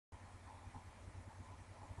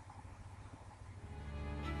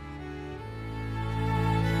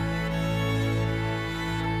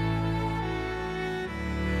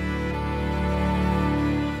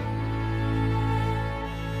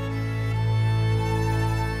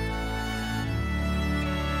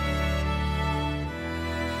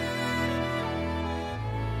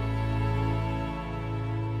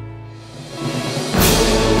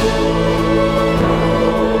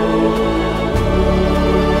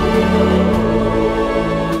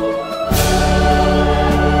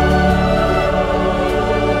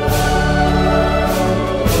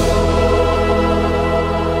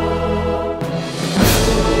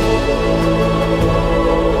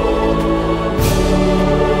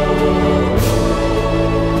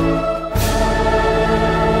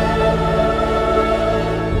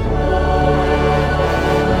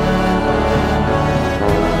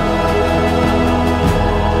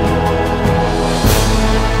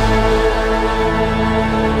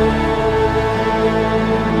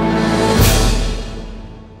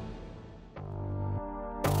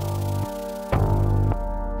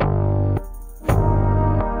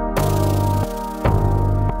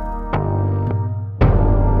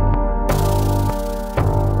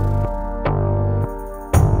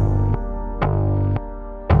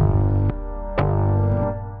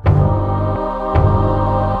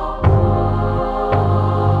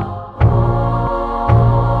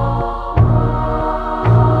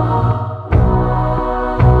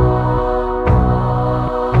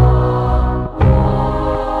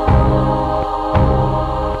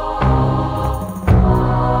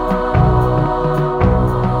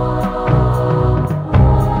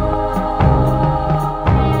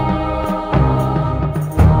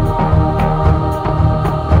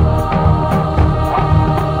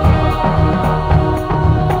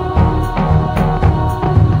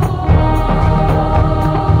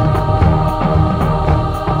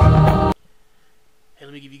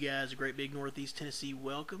big Northeast Tennessee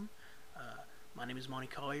welcome. My name is Monty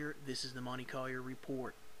Collier. This is the Monty Collier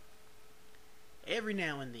Report. Every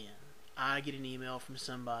now and then, I get an email from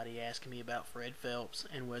somebody asking me about Fred Phelps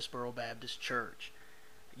and Westboro Baptist Church.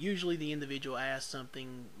 Usually the individual asks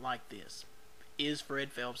something like this: is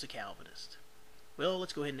Fred Phelps a Calvinist? Well,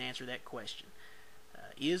 let's go ahead and answer that question.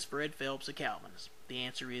 Is Fred Phelps a Calvinist? The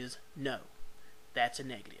answer is no. That's a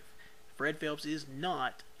negative. Fred Phelps is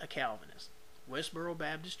not a Calvinist. Westboro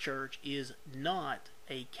Baptist Church is not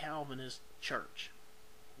a Calvinist church.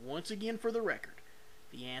 Once again, for the record,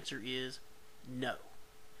 the answer is no.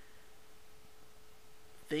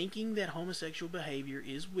 Thinking that homosexual behavior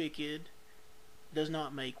is wicked does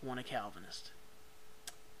not make one a Calvinist.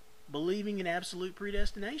 Believing in absolute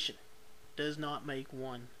predestination does not make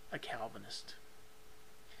one a Calvinist.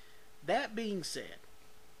 That being said,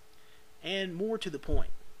 and more to the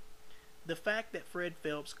point, the fact that Fred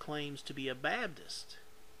Phelps claims to be a Baptist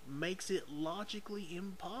makes it logically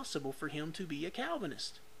impossible for him to be a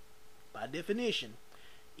Calvinist. By definition,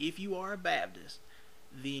 if you are a Baptist,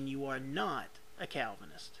 then you are not a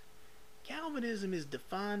Calvinist. Calvinism is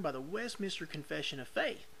defined by the Westminster Confession of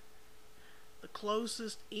Faith. The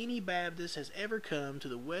closest any Baptist has ever come to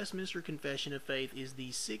the Westminster Confession of Faith is the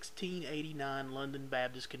 1689 London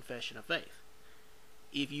Baptist Confession of Faith.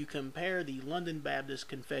 If you compare the London Baptist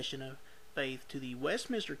Confession of Faith to the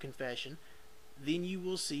Westminster Confession, then you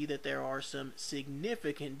will see that there are some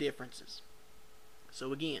significant differences.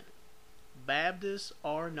 So again, Baptists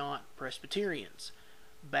are not Presbyterians.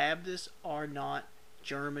 Baptists are not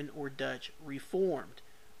German or Dutch Reformed.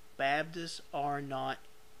 Baptists are not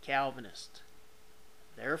Calvinists.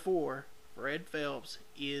 Therefore, Fred Phelps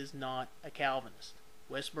is not a Calvinist.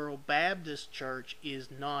 Westboro Baptist Church is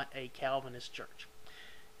not a Calvinist church.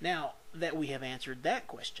 Now that we have answered that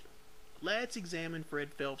question, let's examine Fred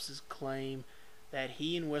Phelps' claim that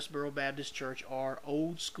he and Westboro Baptist Church are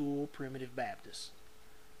old school primitive Baptists.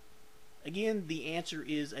 Again, the answer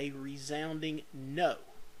is a resounding no.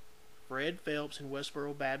 Fred Phelps and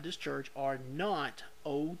Westboro Baptist Church are not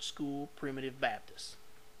old school primitive Baptists.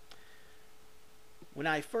 When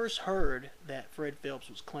I first heard that Fred Phelps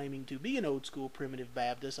was claiming to be an old school primitive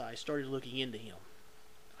Baptist, I started looking into him.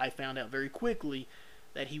 I found out very quickly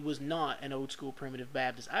that he was not an old school primitive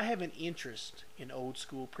Baptist. I have an interest in old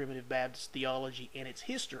school primitive Baptist theology and its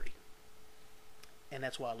history, and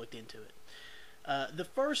that's why I looked into it. The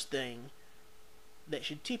first thing that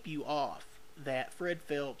should tip you off that Fred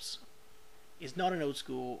Phelps is not an old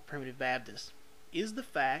school primitive Baptist is the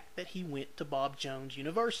fact that he went to Bob Jones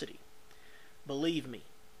University. Believe me,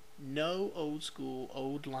 no old school,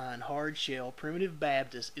 old line, hard shell primitive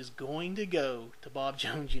Baptist is going to go to Bob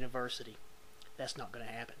Jones University. That's not going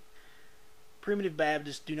to happen. Primitive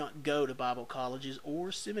Baptists do not go to Bible colleges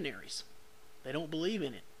or seminaries. They don't believe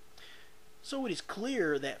in it. So it is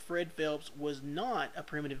clear that Fred Phelps was not a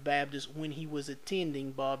primitive Baptist when he was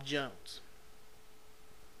attending Bob Jones.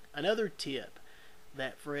 Another tip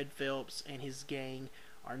that Fred Phelps and his gang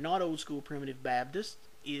are not old school primitive Baptists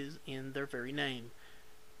is in their very name.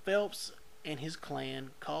 Phelps and his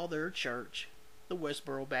clan call their church the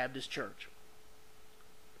Westboro Baptist Church.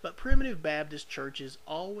 But primitive Baptist churches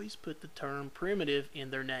always put the term primitive in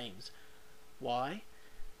their names. Why?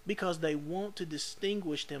 Because they want to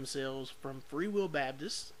distinguish themselves from Free Will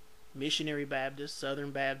Baptists, Missionary Baptists, Southern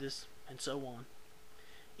Baptists, and so on.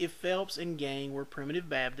 If Phelps and gang were primitive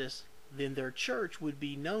Baptists, then their church would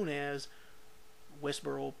be known as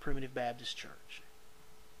Westboro Primitive Baptist Church.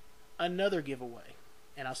 Another giveaway,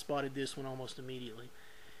 and I spotted this one almost immediately,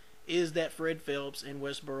 is that Fred Phelps and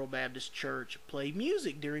Westboro Baptist Church play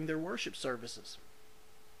music during their worship services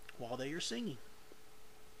while they are singing.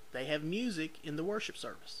 They have music in the worship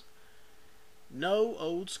service. No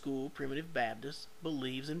old school primitive Baptist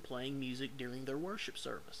believes in playing music during their worship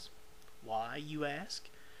service. Why, you ask?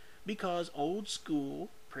 Because old school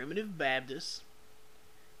primitive Baptists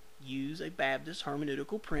use a Baptist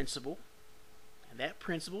hermeneutical principle, and that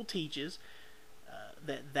principle teaches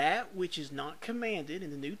that which is not commanded in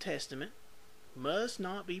the New Testament must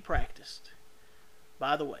not be practiced.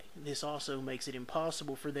 By the way, this also makes it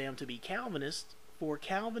impossible for them to be Calvinists, for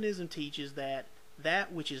Calvinism teaches that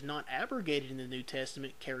which is not abrogated in the New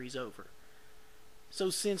Testament carries over. So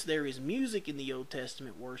since there is music in the Old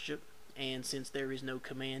Testament worship, and since there is no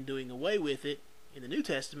command doing away with it in the New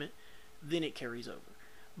Testament, then it carries over.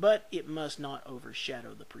 But it must not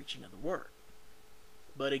overshadow the preaching of the Word.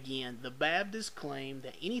 But again, the Baptists claim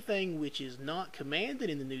that anything which is not commanded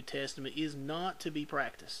in the New Testament is not to be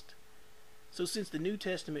practiced. So since the New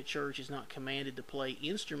Testament church is not commanded to play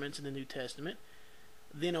instruments in the New Testament,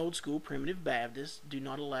 then old school primitive Baptists do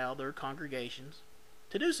not allow their congregations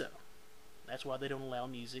to do so. That's why they don't allow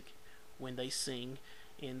music when they sing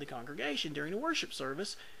in the congregation during the worship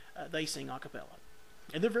service. They sing a cappella.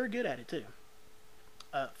 And they're very good at it too.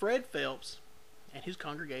 Fred Phelps and his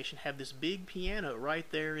congregation have this big piano right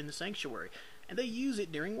there in the sanctuary, and they use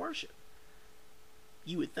it during worship.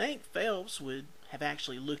 You would think Phelps would have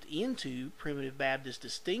actually looked into Primitive Baptist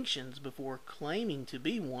distinctions before claiming to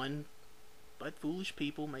be one, but foolish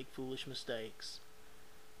people make foolish mistakes.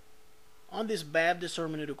 On this Baptist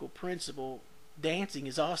hermeneutical principle, dancing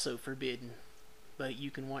is also forbidden, but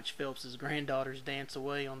you can watch Phelps's granddaughters dance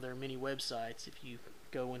away on their many websites if you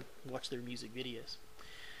go and watch their music videos.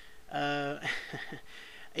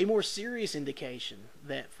 A more serious indication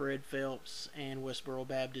that Fred Phelps and Westboro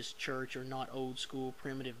Baptist Church are not old school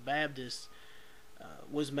primitive Baptists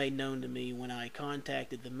was made known to me when I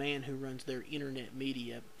contacted the man who runs their internet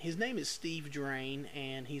media. His name is Steve Drain,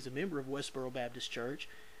 and he's a member of Westboro Baptist Church.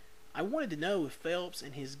 I wanted to know if Phelps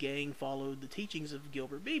and his gang followed the teachings of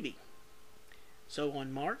Gilbert Beebe. So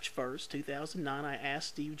on March 1st, 2009, I asked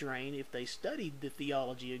Steve Drain if they studied the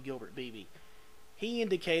theology of Gilbert Beebe. He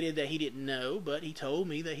indicated that he didn't know, but he told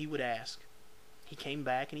me that he would ask. He came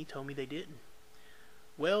back and he told me they didn't.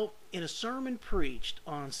 Well, in a sermon preached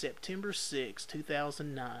on September 6,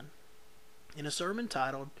 2009, in a sermon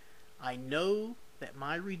titled, "I Know That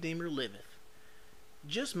My Redeemer Liveth,"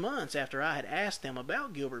 just months after I had asked them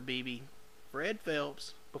about Gilbert Beebe, Fred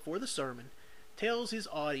Phelps, before the sermon, tells his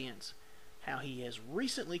audience how he has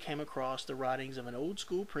recently came across the writings of an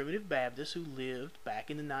old-school primitive Baptist who lived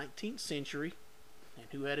back in the 19th century and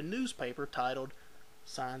who had a newspaper titled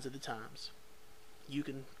Signs of the Times. You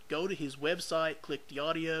can go to his website, click the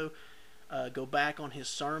audio, go back on his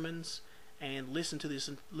sermons, and listen to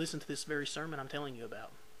this very sermon I'm telling you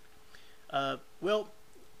about. Well,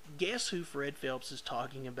 guess who Fred Phelps is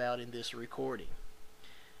talking about in this recording?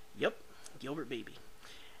 Yep, Gilbert Beebe.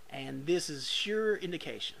 And this is sure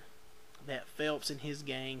indication that Phelps and his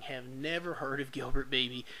gang have never heard of Gilbert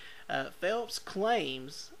Beebe. Phelps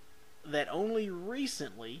claims that only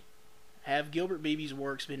recently have Gilbert Beebe's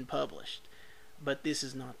works been published, but this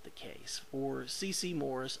is not the case. For C.C.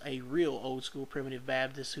 Morris, a real old-school primitive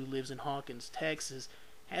Baptist who lives in Hawkins, Texas,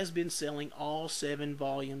 has been selling all 7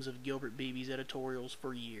 volumes of Gilbert Beebe's editorials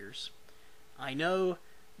for years. I know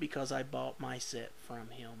because I bought my set from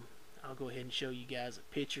him. I'll go ahead and show you guys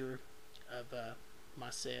a picture of my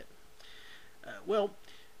set. Well,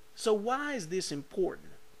 so why is this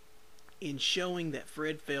important in showing that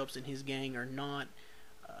Fred Phelps and his gang are not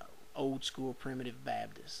old school primitive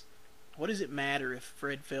Baptists? What does it matter if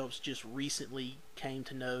Fred Phelps just recently came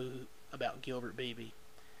to know about Gilbert Beebe?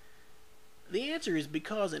 The answer is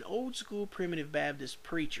because an old school primitive Baptist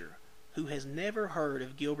preacher who has never heard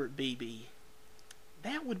of Gilbert Beebe,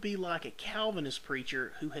 that would be like a Calvinist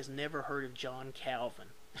preacher who has never heard of John Calvin.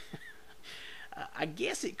 I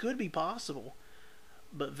guess it could be possible,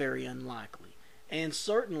 but very unlikely, and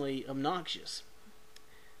certainly obnoxious.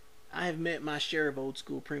 I have met my share of old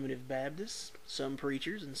school primitive Baptists, some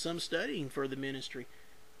preachers and some studying for the ministry,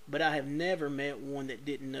 but I have never met one that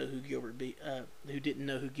didn't know who Gilbert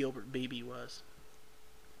Beebe was.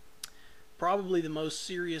 Probably the most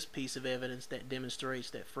serious piece of evidence that demonstrates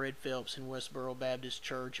that Fred Phelps and Westboro Baptist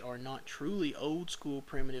Church are not truly old school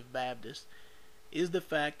primitive Baptists is the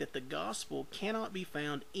fact that the gospel cannot be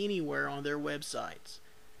found anywhere on their websites.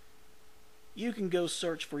 You can go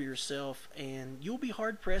search for yourself and you'll be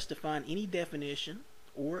hard pressed to find any definition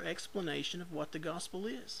or explanation of what the gospel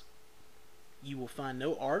is. You will find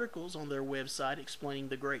no articles on their website explaining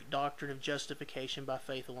the great doctrine of justification by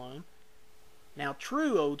faith alone. Now,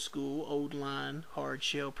 true old school, old line, hard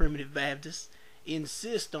shell primitive Baptists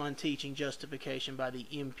insist on teaching justification by the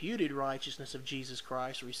imputed righteousness of Jesus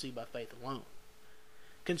Christ received by faith alone.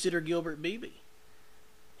 Consider Gilbert Beebe.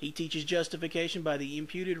 He teaches justification by the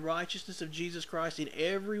imputed righteousness of Jesus Christ in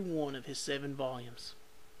every one of his 7 volumes.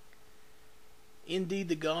 Indeed,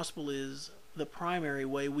 the gospel is the primary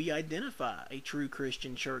way we identify a true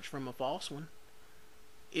Christian church from a false one.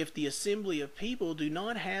 If the assembly of people do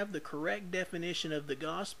not have the correct definition of the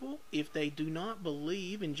gospel, if they do not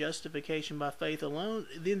believe in justification by faith alone,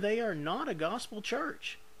 then they are not a gospel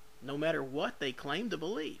church, no matter what they claim to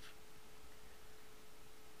believe.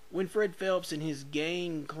 When Fred Phelps and his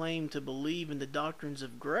gang claim to believe in the doctrines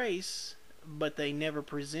of grace, but they never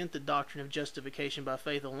present the doctrine of justification by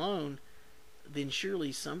faith alone, then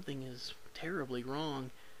surely something is terribly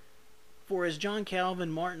wrong. For as John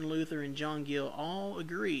Calvin, Martin Luther, and John Gill all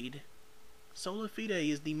agreed, sola fide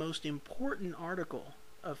is the most important article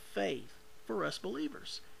of faith for us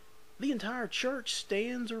believers. The entire church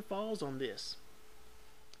stands or falls on this.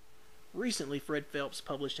 Recently, Fred Phelps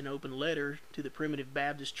published an open letter to the primitive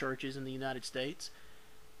Baptist churches in the United States.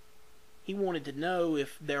 He wanted to know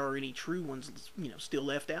if there are any true ones, still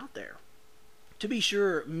left out there. To be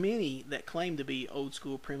sure, many that claim to be old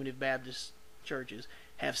school primitive Baptist churches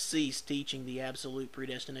have ceased teaching the absolute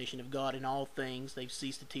predestination of God in all things. They've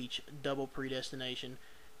ceased to teach double predestination,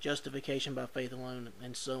 justification by faith alone,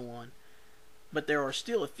 and so on. But there are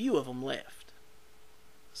still a few of them left.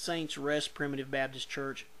 Saints Rest Primitive Baptist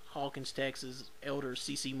Church, Hawkins, Texas, Elder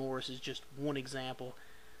C.C. Morris is just one example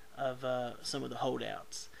of some of the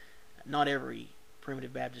holdouts. Not every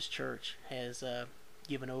primitive Baptist church has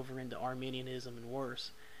given over into Arminianism and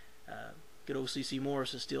worse. Good old C.C.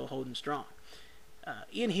 Morris is still holding strong.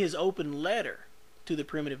 In his open letter to the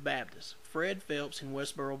primitive Baptists, Fred Phelps in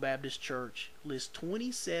Westboro Baptist Church lists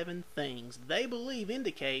 27 things they believe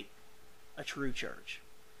indicate a true church.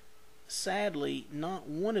 Sadly, not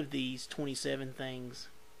one of these 27 things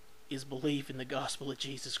is belief in the gospel of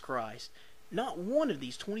Jesus Christ. Not one of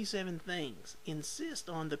these 27 things insist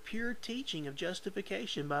on the pure teaching of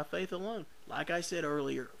justification by faith alone. Like I said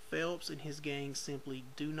earlier, Phelps and his gang simply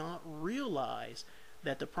do not realize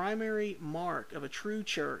that the primary mark of a true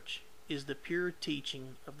church is the pure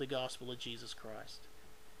teaching of the gospel of Jesus Christ.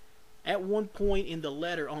 At one point in the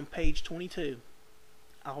letter on page 22,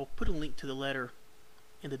 I'll put a link to the letter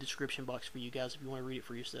in the description box for you guys if you want to read it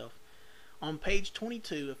for yourself. On page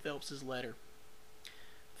 22 of Phelps' letter,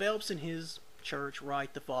 Phelps and his church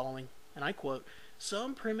write the following, and I quote,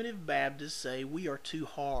 "Some primitive Baptists say we are too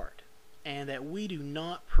hard and that we do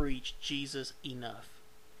not preach Jesus enough.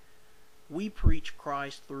 We preach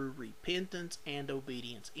Christ through repentance and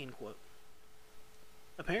obedience," end quote.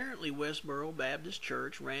 Apparently, Westboro Baptist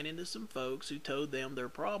Church ran into some folks who told them their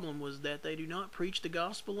problem was that they do not preach the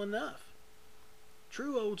gospel enough.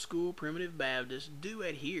 True old school primitive Baptists do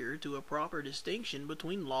adhere to a proper distinction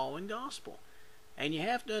between law and gospel. And you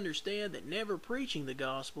have to understand that never preaching the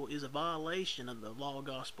gospel is a violation of the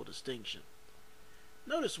law-gospel distinction.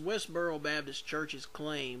 Notice Westboro Baptist Church's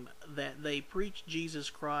claim that they preach Jesus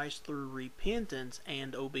Christ through repentance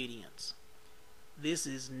and obedience. This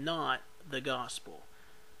is not the gospel.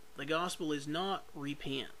 The gospel is not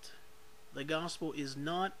repent. The gospel is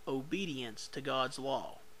not obedience to God's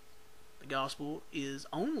law. The gospel is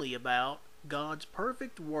only about God's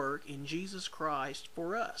perfect work in Jesus Christ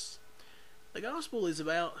for us. The gospel is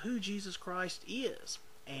about who Jesus Christ is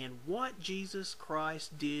and what Jesus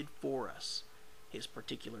Christ did for us, his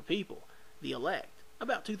particular people, the elect,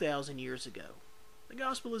 about 2,000 years ago. The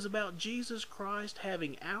gospel is about Jesus Christ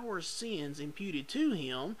having our sins imputed to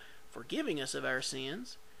him, forgiving us of our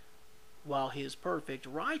sins, while his perfect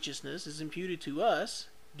righteousness is imputed to us,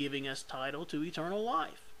 giving us title to eternal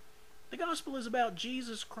life. The gospel is about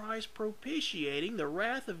Jesus Christ propitiating the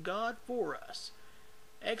wrath of God for us,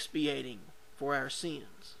 expiating for our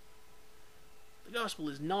sins. The gospel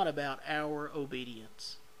is not about our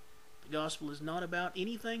obedience. The gospel is not about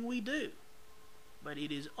anything we do, but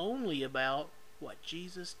it is only about what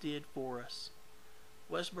Jesus did for us.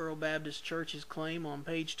 Westboro Baptist Church's claim on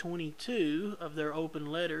page 22 of their open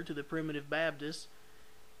letter to the primitive Baptists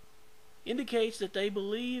indicates that they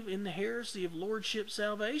believe in the heresy of lordship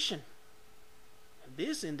salvation. And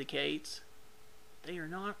this indicates they are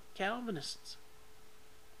not Calvinists,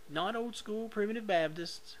 not old school primitive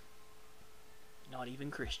Baptists, not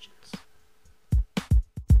even Christians.